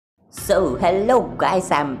So hello guys,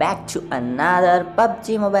 I'm back to another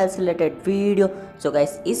PUBG mobile से related video. So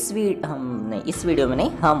guys, इस video में नहीं,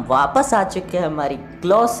 हम वापस आ चुके हैं हमारी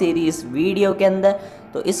क्लो सीरीज वीडियो के अंदर।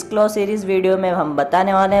 तो इस क्लो सीरीज वीडियो में हम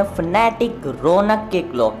बताने वाले हैं FNATIC रोनक के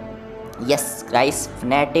क्लो। यस गाइस,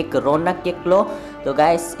 FNATIC रोनक के क्लो। तो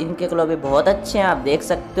गाइस, इनके क्लो भी बहुत अच्छे हैं, आप देख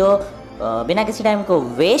सकते हो। बिना किसी टाइम को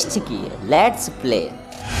वेस्ट किए लेट्स प्ले।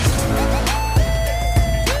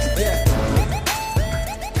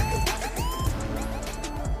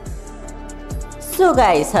 सो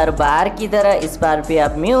गाइस, हर बार की तरह इस बार भी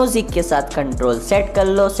आप म्यूजिक के साथ कंट्रोल सेट कर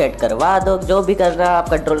लो, सेट करवा दो, जो भी कर रहा है आप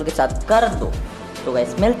कंट्रोल के साथ कर दो। तो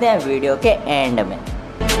गाइस, मिलते हैं वीडियो के एंड में।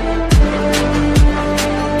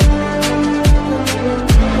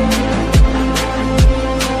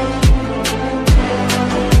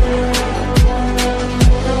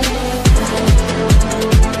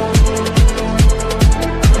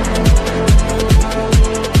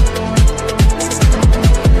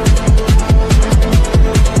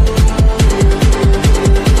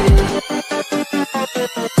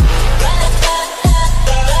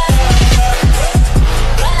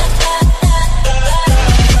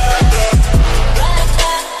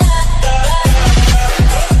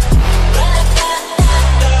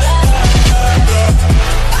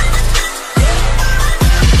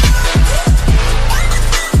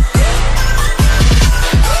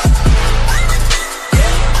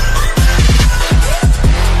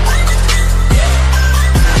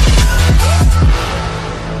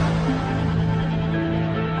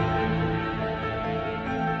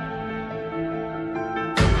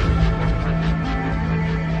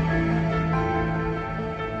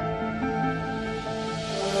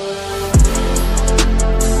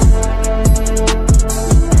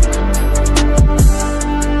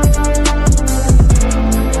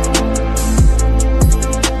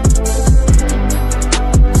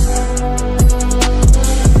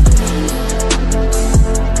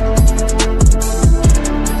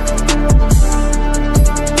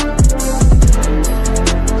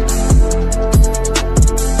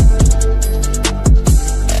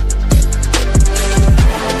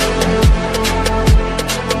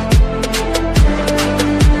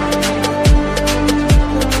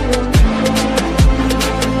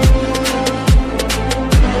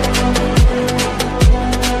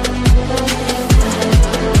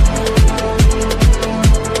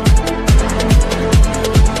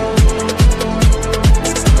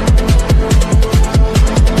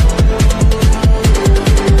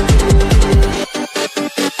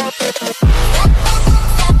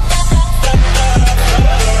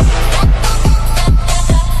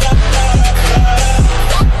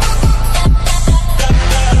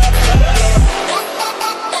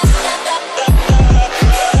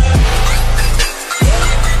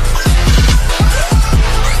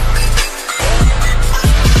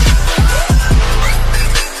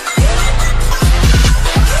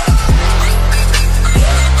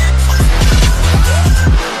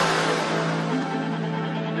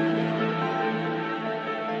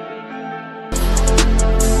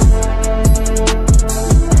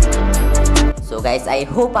 गाइस, आई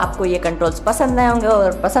होप आपको ये कंट्रोल्स पसंद आए होंगे,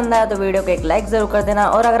 और पसंद आया तो वीडियो को एक लाइक ज़रूर कर देना,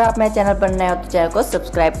 और अगर आप मेरे चैनल पर नए हो तो चैनल को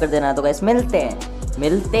सब्सक्राइब कर देना। तो गाइस,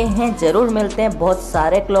 मिलते हैं ज़रूर मिलते हैं बहुत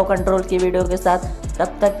सारे क्लो कंट्रोल की वीडियो के साथ।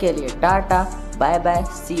 तब तक के लिए tata bye bye,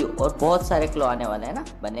 C you. और बहुत सारे क्लो आने वाले हैं ना,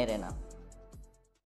 बने रहना।